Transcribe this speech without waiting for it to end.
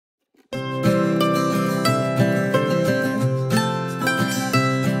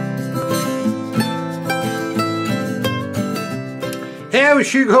How's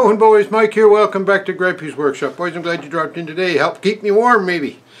she going, boys? Mike here. Welcome back to Grampie's workshop. Boys, I'm glad you dropped in today. Help keep me warm,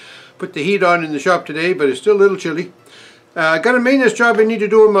 maybe. Put the heat on in the shop today, but it's still a little chilly. Got a maintenance job I need to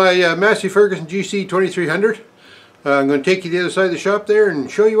do on my Massey Ferguson GC2300. I'm going to take you to the other side of the shop there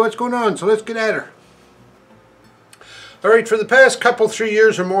and show you what's going on. So let's get at her. Alright, for the past 3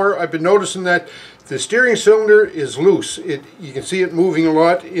 years or more, I've been noticing that the steering cylinder is loose. You can see it moving a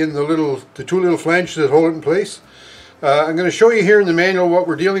lot in the two little flanges that hold it in place. I'm going to show you here in the manual what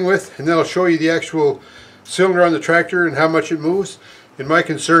we're dealing with, and then I'll show you the actual cylinder on the tractor and how much it moves. And my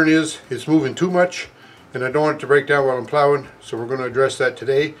concern is it's moving too much, and I don't want it to break down while I'm plowing, so we're going to address that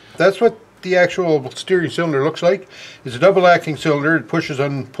today. That's what the actual steering cylinder looks like. It's a double acting cylinder. It pushes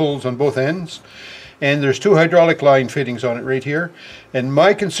and pulls on both ends, and there's two hydraulic line fittings on it right here. And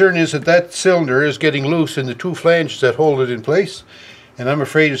my concern is that cylinder is getting loose in the two flanges that hold it in place, and I'm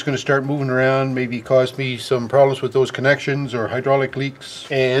afraid it's going to start moving around, maybe cause me some problems with those connections or hydraulic leaks.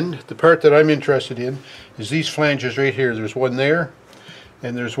 And the part that I'm interested in is these flanges right here. There's one there,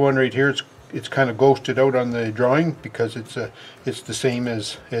 and there's one right here. It's kind of ghosted out on the drawing because it's the same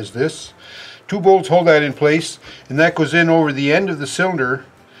as this. Two bolts hold that in place, and that goes in over the end of the cylinder,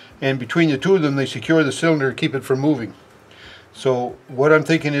 and between the two of them they secure the cylinder to keep it from moving. So what I'm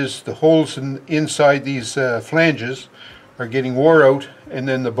thinking is the holes inside these flanges are getting wore out, and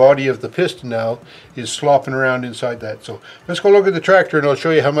then the body of the piston now is slopping around inside that. So let's go look at the tractor and I'll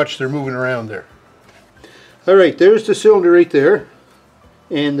show you how much they're moving around there. Alright, there's the cylinder right there,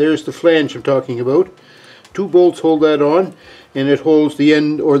 and there's the flange I'm talking about. Two bolts hold that on, and it holds the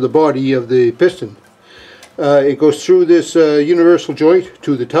end or the body of the piston. It goes through this universal joint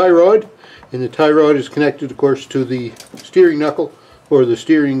to the tie rod, and the tie rod is connected, of course, to the steering knuckle, or the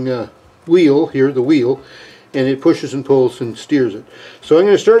steering wheel here, the wheel, and it pushes and pulls and steers it. So I'm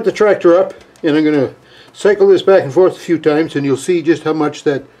going to start the tractor up, and I'm going to cycle this back and forth a few times, and you'll see just how much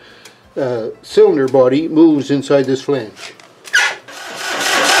that cylinder body moves inside this flange.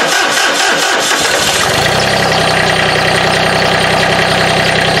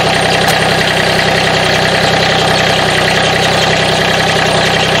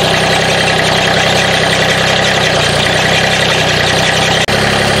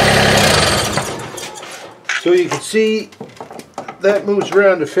 So you can see that moves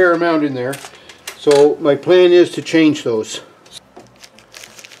around a fair amount in there. So my plan is to change those.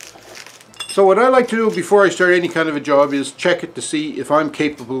 So what I like to do before I start any kind of a job is check it to see if I'm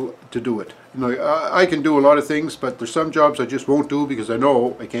capable to do it. You know, I can do a lot of things, but there's some jobs I just won't do because I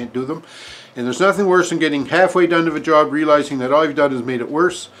know I can't do them. And there's nothing worse than getting halfway done to a job, realizing that all you've done is made it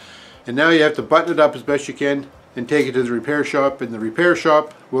worse, and now you have to button it up as best you can and take it to the repair shop, and the repair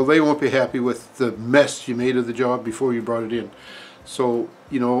shop, well, they won't be happy with the mess you made of the job before you brought it in. So,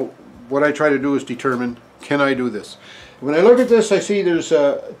 you know, what I try to do is determine, can I do this? When I look at this, I see there's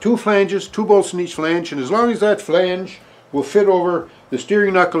two flanges, two bolts in each flange, and as long as that flange will fit over the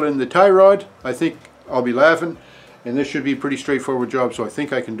steering knuckle and the tie rod, I think I'll be laughing, and this should be a pretty straightforward job, so I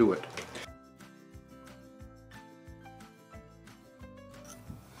think I can do it.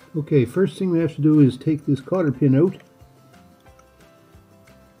 Okay, first thing we have to do is take this cotter pin out.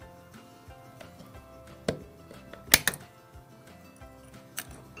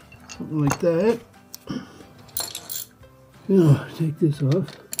 Something like that. Now, take this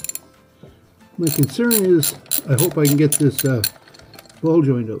off. My concern is, I hope I can get this ball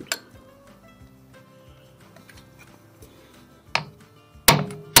joint out.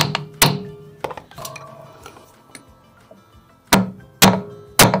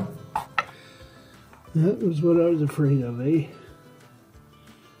 That was what I was afraid of, eh?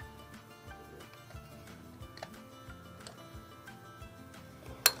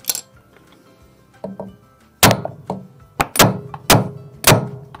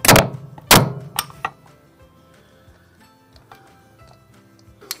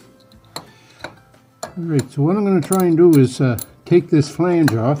 Alright, so what I'm going to try and do is take this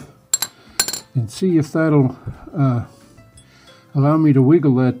flange off and see if that'll allow me to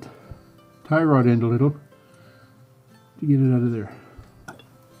wiggle that tie rod end a little to get it out of there.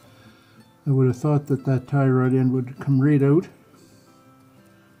 I would have thought that tie rod end would come right out,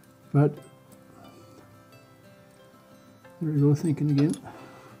 but there we go, thinking again.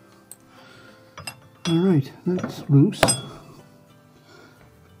 Alright, that's loose.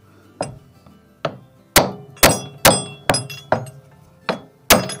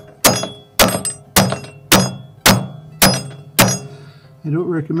 I don't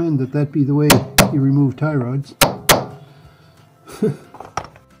recommend that be the way you remove tie rods.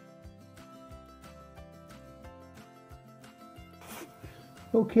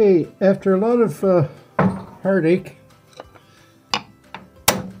 Okay, after a lot of heartache,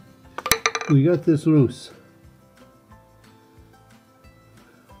 we got this loose.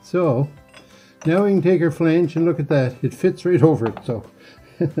 So now we can take our flange and look at that. It fits right over it, so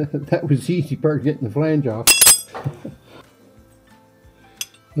that was the easy part, getting the flange off.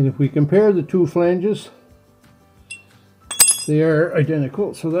 And if we compare the two flanges, they are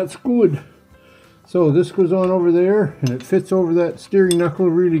identical, so that's good. So this goes on over there and it fits over that steering knuckle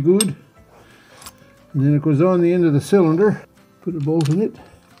really good. And then it goes on the end of the cylinder. Put a bolt in it.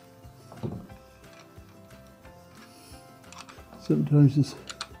 Sometimes it's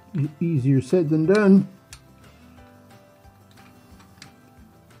easier said than done.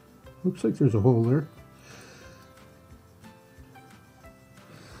 Looks like there's a hole there.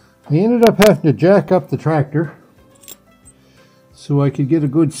 I ended up having to jack up the tractor so I could get a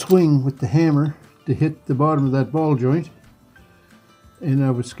good swing with the hammer to hit the bottom of that ball joint. And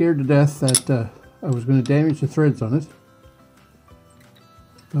I was scared to death that I was going to damage the threads on it.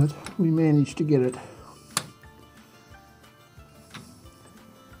 But we managed to get it.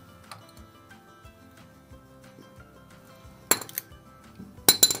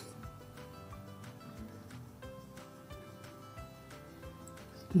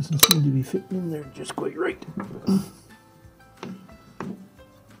 Doesn't seem to be fitting in there just quite right.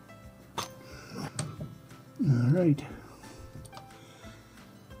 All right.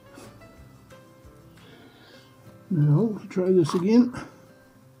 Now we'll try this again.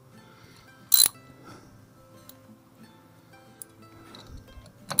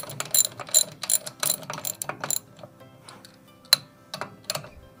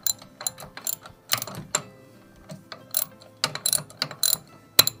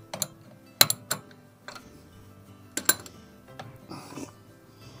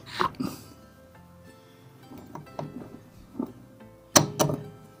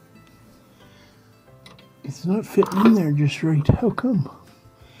 It's not fitting in there just right. How come?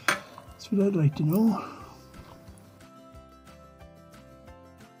 That's what I'd like to know.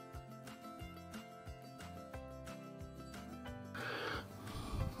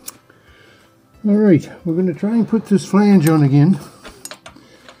 Alright, we're going to try and put this flange on again.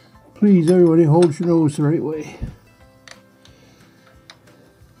 Please, everybody, hold your nose the right way.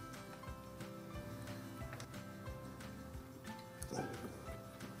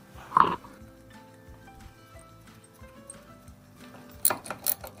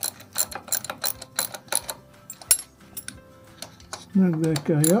 Snug that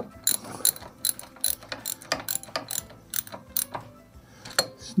guy up.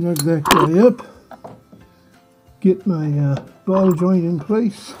 Snug that guy up. Get my ball joint in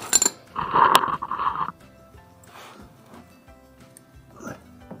place.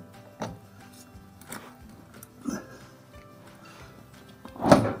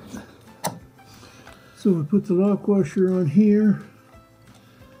 So we put the lock washer on here,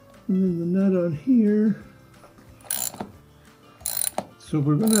 and then the nut on here. So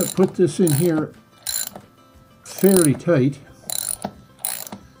we're going to put this in here fairly tight.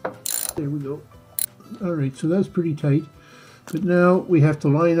 There we go. All right, so that's pretty tight. But now we have to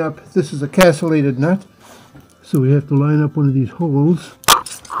line up. This is a castellated nut, so we have to line up one of these holes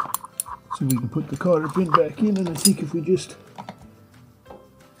so we can put the cotter pin back in. And I think if we just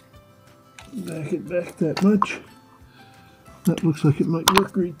back it back that much, that looks like it might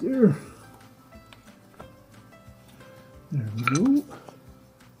work right there. There we go.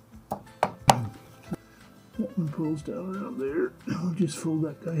 That one pulls down around there. I'll just fold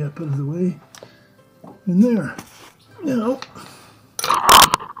that guy up out of the way. And there. Now,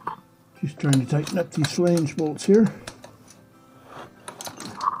 just trying to tighten up these flange bolts here.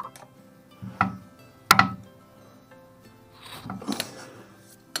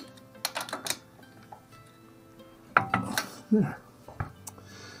 There.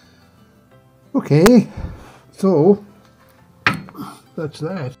 Okay, so that's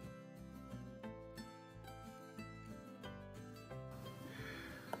that.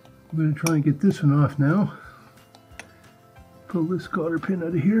 I'm going to try and get this one off now. Pull this cotter pin out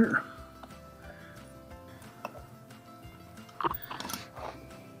of here.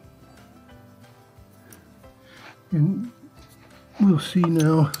 And we'll see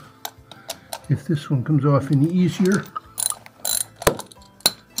now if this one comes off any easier.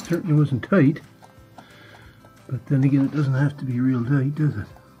 It certainly wasn't tight, but then again it doesn't have to be real tight, does it?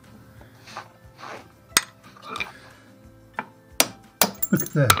 Look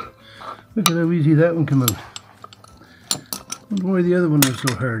at that. Look at how easy that one came out. Wonder why the other one was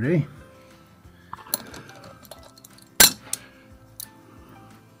so hard, eh?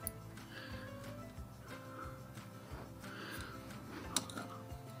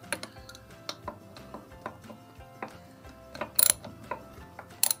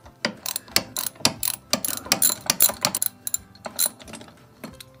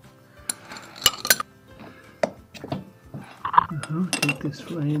 I'll take this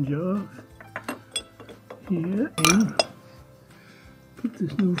flange off here and put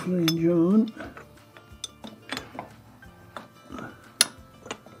this new flange on.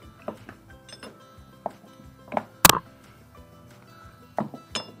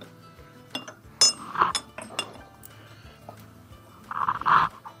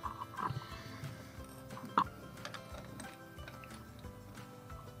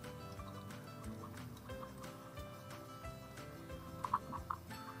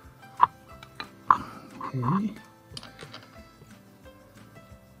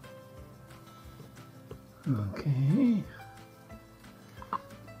 Okay.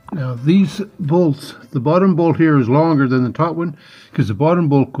 Now these bolts, the bottom bolt here is longer than the top one because the bottom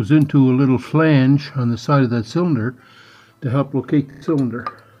bolt goes into a little flange on the side of that cylinder to help locate the cylinder.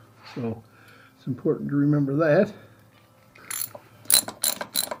 So it's important to remember that.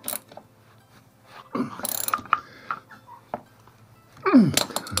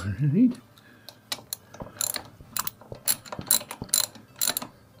 Alright.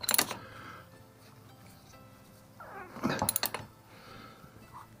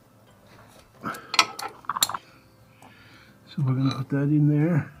 So we're going to put that in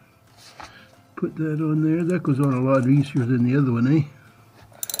there, put that on there. That goes on a lot easier than the other one, eh?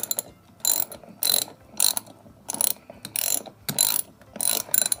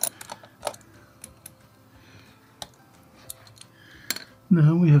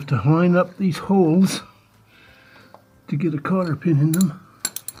 Now we have to line up these holes to get a cotter pin in them.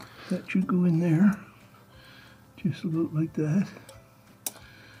 That should go in there, just about like that.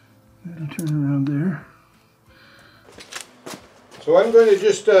 That'll turn around there. So I'm going to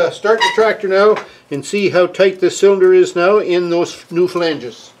just start the tractor now and see how tight this cylinder is now in those new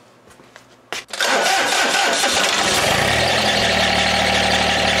flanges.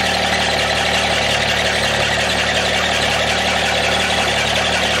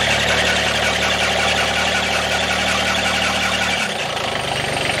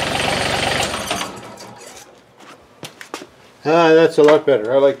 Ah, that's a lot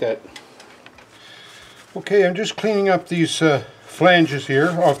better. I like that. Okay, I'm just cleaning up these flanges here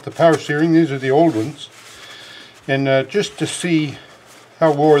off the power steering. These are the old ones, and just to see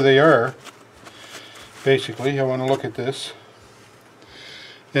how wore they are, basically I want to look at this.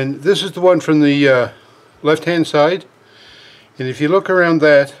 And this is the one from the left hand side, and if you look around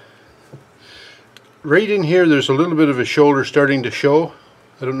that, right in here there's a little bit of a shoulder starting to show.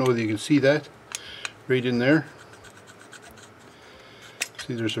 I don't know whether you can see that right in there.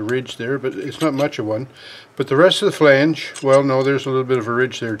 See, there's a ridge there, but it's not much of one. But the rest of the flange, well, no, there's a little bit of a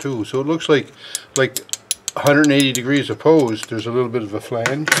ridge there too. So it looks like 180 degrees opposed. There's a little bit of a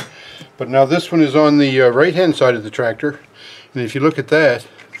flange. But now this one is on the right hand side of the tractor, and if you look at that,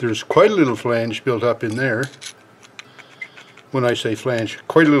 there's quite a little flange built up in there. When I say flange,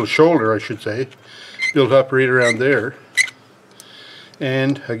 quite a little shoulder, I should say, built up right around there.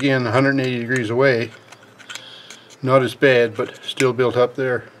 And again, 180 degrees away. Not as bad, but still built up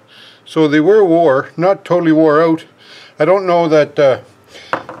there. So they were wore, not totally wore out. I don't know that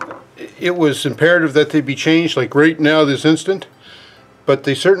it was imperative that they be changed like right now this instant, but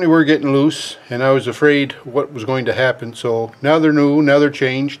they certainly were getting loose, and I was afraid what was going to happen. So now they're new, now they're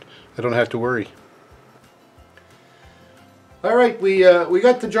changed. I don't have to worry. Alright, we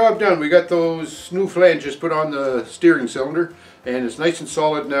got the job done. We got those new flanges put on the steering cylinder, and it's nice and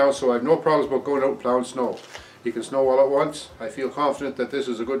solid now, so I have no problems about going out and plowing snow. You can snow all at once. I feel confident that this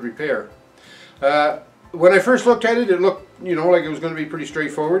is a good repair. When I first looked at it, it looked, you know, like it was going to be pretty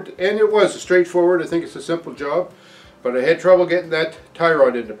straightforward, and it was straightforward. I think it's a simple job, but I had trouble getting that tie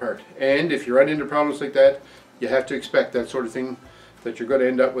rod end apart. And if you run into problems like that, you have to expect that sort of thing, that you're going to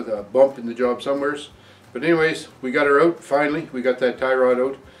end up with a bump in the job somewheres. But anyways, we got her out finally. We got that tie rod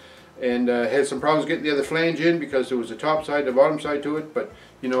out, and had some problems getting the other flange in because there was a top side and a bottom side to it. But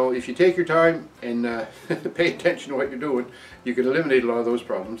you know, if you take your time and pay attention to what you're doing, you can eliminate a lot of those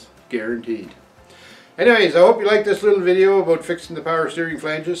problems, guaranteed. Anyways, I hope you liked this little video about fixing the power steering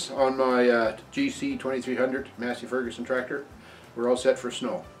flanges on my GC2300 Massey Ferguson tractor. We're all set for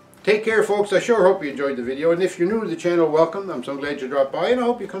snow. Take care, folks. I sure hope you enjoyed the video, and if you're new to the channel, welcome. I'm so glad you dropped by, and I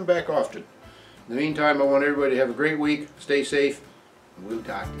hope you come back often. In the meantime, I want everybody to have a great week, stay safe, and we'll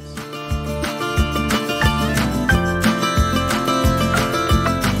talk to you.